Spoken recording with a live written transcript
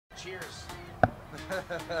cheers.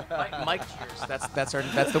 Mike cheers.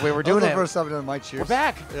 That's the way we're doing it. That's the first time I've done Mike cheers. We're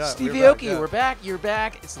back. Yeah, Stevie we're back, Aoki, yeah. we're back. You're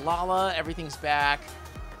back. It's Lolla. Everything's back.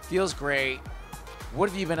 Feels great. What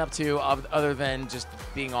have you been up to other than just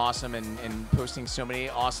being awesome and posting so many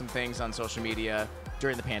awesome things on social media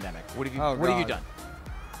during the pandemic? What have you done?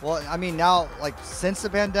 Well, I mean, now, like, since the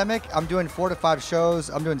pandemic, I'm doing 4 to 5 shows.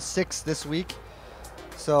 I'm doing 6 this week.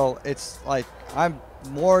 So it's like I'm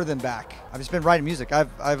more than back. I've just been writing music. I'm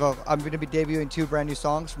going to be debuting 2 brand new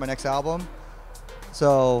songs for my next album.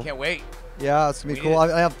 So Can't wait. yeah, it's gonna be cool.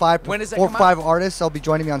 I have 4 or 5 artists. I'll be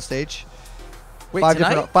joining me on stage. Wait,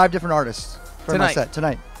 5 different artists for my Tonight? set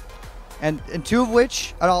tonight, and 2 of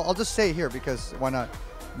which, and I'll just say it here because why not?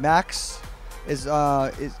 Max he's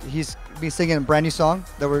be singing a brand new song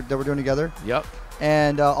that we're doing together. Yep.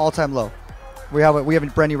 And All Time Low. We have a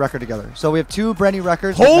brand new record together. So we have 2 brand new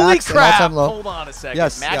records. Holy Max and crap! All Time Low. Hold on a second.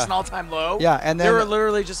 Yes, Max yeah. and All Time Low. Yeah, and then they were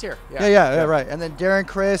literally just here. Yeah, right. And then Darren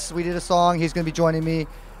Chris, we did a song. He's going to be joining me.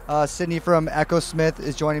 Sydney from Echo Smith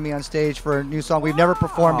is joining me on stage for a new song we've never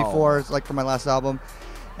performed before. It's like for my last album.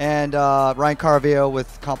 And Ryan Caravio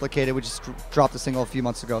with Complicated, we just dropped a single a few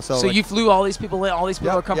months ago. So like, you flew all these people in. All these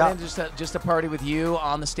people are coming in just to party with you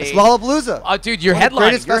on the stage. It's Lollapalooza. Oh, dude, you're One of the headlining.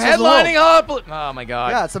 greatest You're festivals in the world. headlining up. Oh my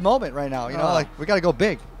God. Yeah, it's a moment right now. You know, like we got to go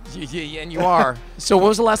big. Yeah, and you are. So when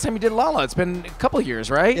was the last time you did Lolla? It's been a couple of years,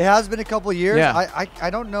 right? It has been a couple of years. Yeah. I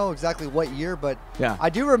don't know exactly what year, but yeah. I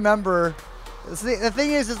do remember. The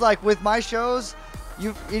thing is like with my shows,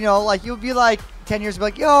 you know, like you'll be like 10 years, be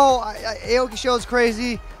like, yo, AOKI show's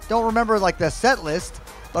crazy. Don't remember like the set list,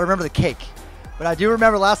 but I remember the cake. But I do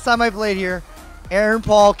remember last time I played here, Aaron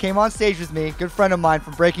Paul came on stage with me, good friend of mine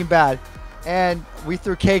from Breaking Bad, and we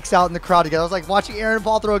threw cakes out in the crowd together. I was like watching Aaron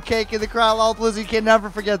Paul throw a cake in the crowd. Lollapalooza, you can never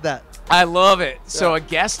forget that. I love it. Yeah. So a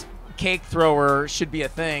guest cake thrower should be a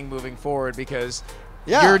thing moving forward because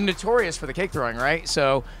you're notorious for the cake throwing, right?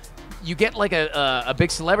 So you get like a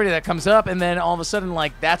big celebrity that comes up, and then all of a sudden,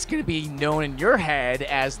 like that's going to be known in your head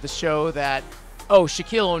as the show that, oh,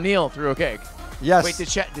 Shaquille O'Neal threw a cake. Yes. Wait, did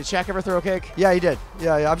Shaq ever throw a cake? Yeah, he did.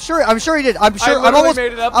 Yeah. I'm sure he did. I'm sure. I almost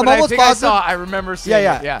made it up. I'm but almost I think positive. I remember seeing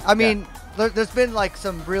it. Yeah. I mean, there's been like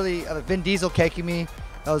some really Vin Diesel caking me.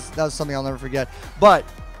 That was something I'll never forget. But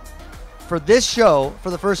for this show, for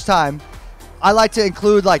the first time, I like to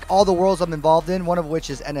include like all the worlds I'm involved in. One of which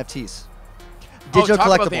is NFTs. Digital talk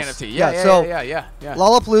collectibles. About the NFT. Yeah.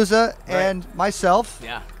 Lollapalooza and myself,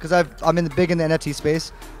 because I'm big in the NFT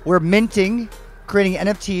space. We're creating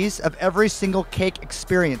NFTs of every single cake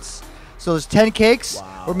experience. So there's 10 cakes.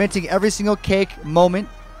 Wow. We're minting every single cake moment.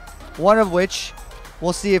 One of which,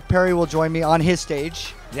 we'll see if Perry will join me on his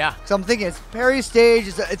stage. Yeah. So I'm thinking it's Perry's stage.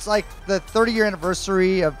 It's like the 30-year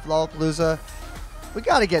anniversary of Lollapalooza. We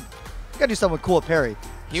gotta do something cool with Perry.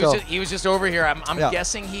 He was just over here. I'm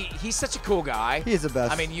guessing he's such a cool guy. He's the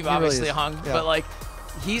best. I mean, you've obviously hung, but like,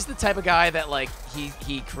 he's the type of guy that like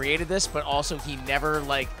he created this, but also he never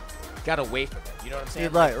like got away from it. You know what I'm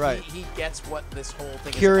saying? Right. He gets what this whole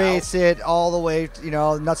thing curates is about. it all the way,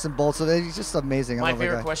 nuts and bolts. So he's just amazing. My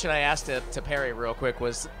favorite question I asked to Perry real quick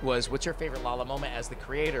was what's your favorite Lolla moment as the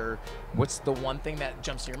creator? What's the one thing that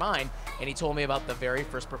jumps to your mind? And he told me about the very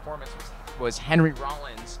first performance was Henry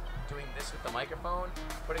Rollins doing this with the microphone,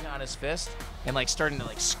 putting on his fist, and like starting to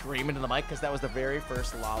like scream into the mic because that was the very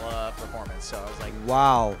first Lolla performance. So I was like,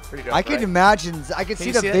 wow, pretty dope. I could imagine. I could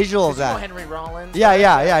see the visual of that. Henry Rollins. Yeah,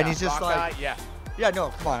 and he's just like, yeah. Yeah,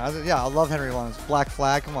 no, come on. I love Henry Rollins. Black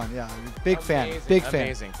Flag, come on, yeah. Big fan.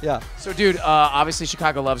 Yeah. So, dude, obviously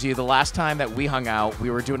Chicago loves you. The last time that we hung out, we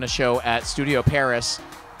were doing a show at Studio Paris,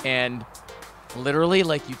 and literally,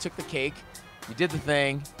 like, you took the cake, you did the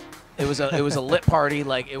thing. It was a lit party,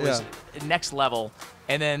 like it was next level,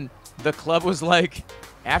 and then the club was like,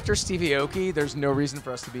 after Stevie Aoki, there's no reason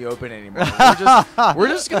for us to be open anymore. We're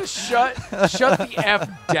just gonna shut the F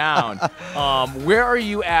down. Where are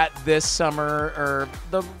you at this summer or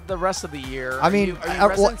the rest of the year? I mean, are you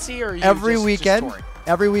residency or are you every weekend? Just touring?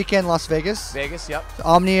 Every weekend, Las Vegas. Vegas, yep.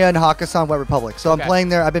 Omnia and Hakkasan, Wet Republic. So I'm playing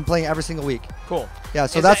there. I've been playing every single week. Cool. Yeah,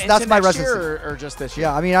 so that's my residency. Or just this year?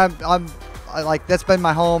 Yeah, I mean, I like that's been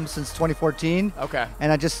my home since 2014. Okay.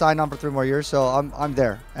 And I just signed on for 3 more years, so I'm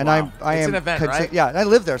there. And wow. I it's am an event, right? Yeah, and I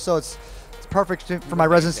live there, so it's perfect for my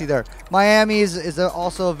residency there. Miami is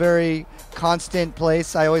also a very constant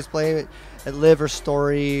place. I always play at Live or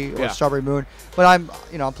Story or Strawberry Moon, but I'm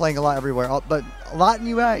playing a lot everywhere. But a lot in the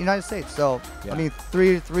United States. So I mean,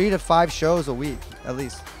 3 to 5 shows a week at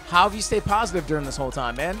least. How have you stayed positive during this whole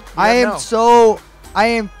time, man? I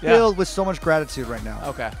am filled with so much gratitude right now.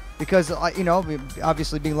 Okay. Because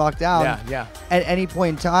obviously being locked down. Yeah. At any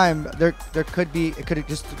point in time, it could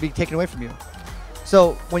just be taken away from you.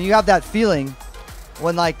 So when you have that feeling,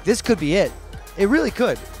 when like this could be it, it really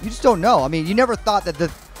could. You just don't know. I mean, you never thought that the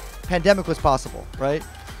pandemic was possible, right?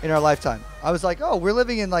 In our lifetime. I was like, oh, we're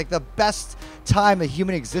living in like the best time of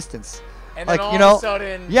human existence. And like, then all you know, of a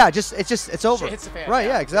sudden, yeah, it's over. shit hits the fan. Right,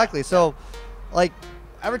 Yeah, yeah, exactly. yeah, So, like,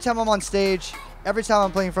 every time I'm on stage, every time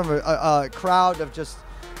I'm playing from a crowd of just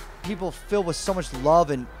people filled with so much love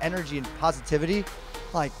and energy and positivity,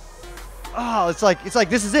 like, oh, it's like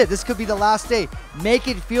this is it. This could be the last day. Make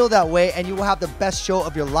it feel that way, and you will have the best show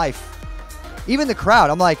of your life. Even the crowd,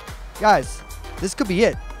 I'm like, guys, this could be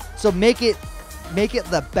it. So make it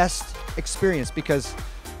the best experience, because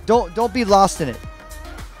don't be lost in it.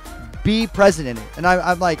 Be present in it. And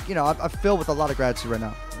I'm like, you know, I'm filled with a lot of gratitude right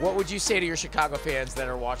now. What would you say to your Chicago fans that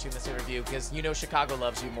are watching this interview? Because you know Chicago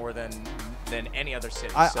loves you more than any other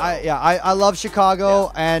city. I love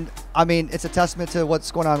Chicago, and I mean, it's a testament to what's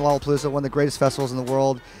going on in Lollapalooza, one of the greatest festivals in the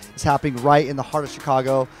world. It's happening right in the heart of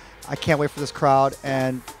Chicago. I can't wait for this crowd,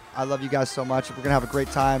 and I love you guys so much. We're gonna have a great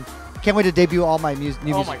time. Can't wait to debut all my new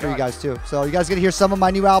music for you guys too. So you guys get to hear some of my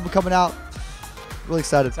new album coming out. Really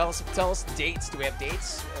excited. Tell us dates. Do we have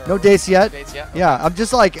dates? No dates yet. No dates yet? Okay. Yeah, I'm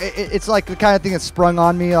just like, it's like the kind of thing that sprung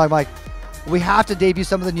on me. I'm like, we have to debut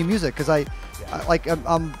some of the new music, because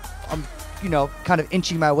I'm you know, kind of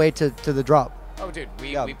inching my way to the drop. Oh, dude,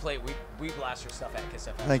 we blast your stuff at Kiss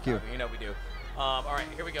FM. Thank you. You know we do. All right,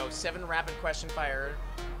 here we go. 7 rapid question fire.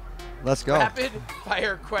 Let's go. Rapid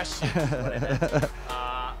fire questions. What I meant.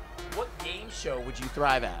 What game show would you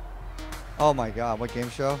thrive at? Oh my God, what game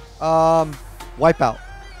show? Wipeout.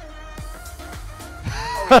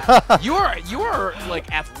 You are like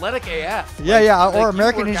athletic AF. Yeah, like, yeah, like or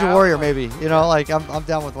American Ninja Warrior maybe. You know, Yeah. like I'm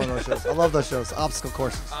down with one of those shows. I love those shows. Obstacle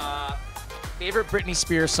courses. Favorite Britney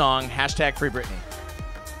Spears song? # Free Britney.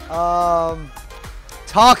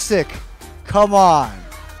 Toxic. Come on.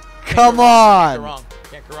 Can't Come go on. wrong.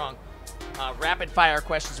 Can't go wrong. Rapid fire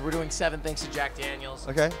questions. We're doing 7 thanks to Jack Daniels.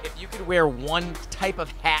 Okay. If you could wear one type of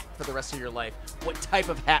hat for the rest of your life, what type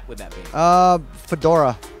of hat would that be?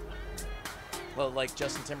 Fedora. Well, like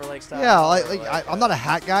Justin Timberlake style? Yeah, I'm not a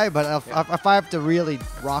hat guy, but if I have to really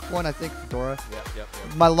rock one, I think fedora. Yep.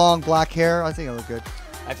 My long black hair, I think I look good.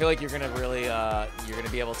 I feel like you're gonna really, you're gonna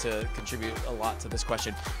be able to contribute a lot to this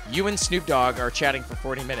question. You and Snoop Dogg are chatting for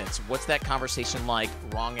 40 minutes. What's that conversation like?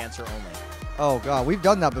 Wrong answer only. Oh God, we've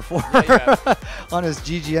done that before Yeah, on his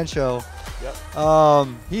GGN show. Yep.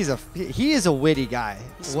 He is a witty guy.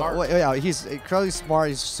 He's smart. Yeah, he's incredibly smart.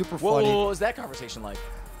 He's super funny. What was that conversation like?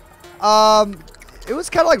 It was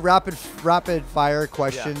kind of like rapid fire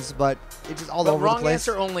questions, but it just all over the place. Wrong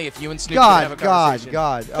answer only if you and Snoop could have a conversation.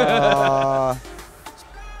 God.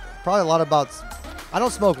 Probably a lot about. I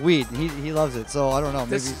don't smoke weed. He loves it, so I don't know.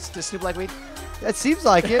 Maybe Does Snoop like weed? it seems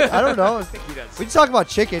like it. I don't know. I think he does. We talk about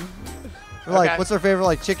chicken. We're like, Okay. what's our favorite,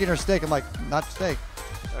 like chicken or steak? I'm like, not steak.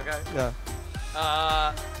 Okay.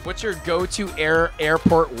 Yeah. What's your go-to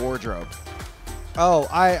airport wardrobe? Oh,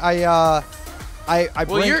 I Well,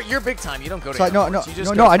 bring. you're big time. You don't go to So airports. You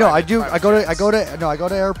just no, I know. I private- do. private I go jets.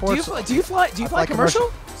 to airports. Do you fly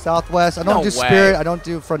commercial? Southwest. I don't No do way. Spirit. I don't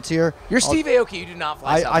do Frontier. You're Steve Aoki. You do not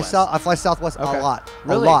fly Southwest. I fly Southwest Okay. a lot.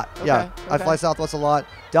 Really? A lot. Okay, Yeah. I okay. fly Southwest a lot.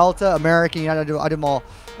 Delta, American. I do them all.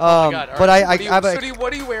 Oh my God. All But right. I have a.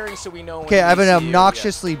 What are you wearing so we know? Okay, I have an when we see you?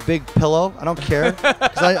 obnoxiously big pillow. I don't care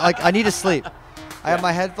because I need to sleep. I have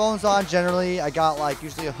my headphones on generally. I got like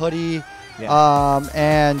usually a hoodie,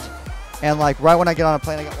 and like right when I get on a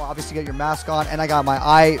plane, I got obviously get your mask on, and I got my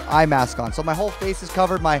eye mask on. So my whole face is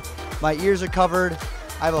covered. My ears are covered.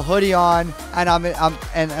 I have a hoodie on, and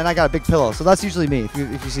and I got a big pillow. So that's usually me.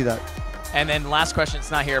 If you see that. And then last question.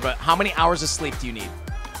 It's not here, but how many hours of sleep do you need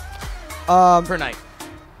per night?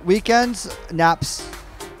 Weekends, naps.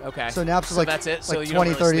 Okay. So naps is like that's it. So like you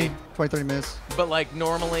 20, don't really 30, sleep. 20, 30 minutes. But like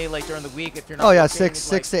normally, like during the week, if you're not. Oh yeah, working,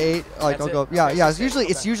 six to 8. Like that's I'll it? go. Yeah, Okay, yeah. 6 to 8,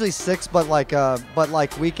 It's okay. usually 6, but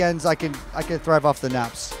like weekends I can thrive off the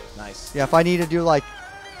naps. Nice. Yeah, if I need to do like,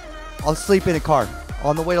 I'll sleep in a car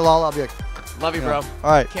on the way to Lolla. I'll be like, Love you, you bro. know.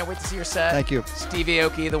 All right. Can't wait to see your set. Thank you. Steve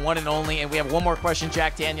Aoki, the one and only. And we have one more question.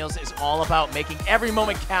 Jack Daniels is all about making every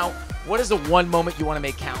moment count. What is the one moment you want to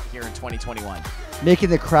make count here in 2021? Making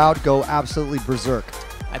the crowd go absolutely berserk.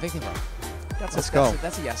 I think they will. Let's go.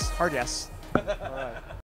 That's a yes. Hard yes. All right.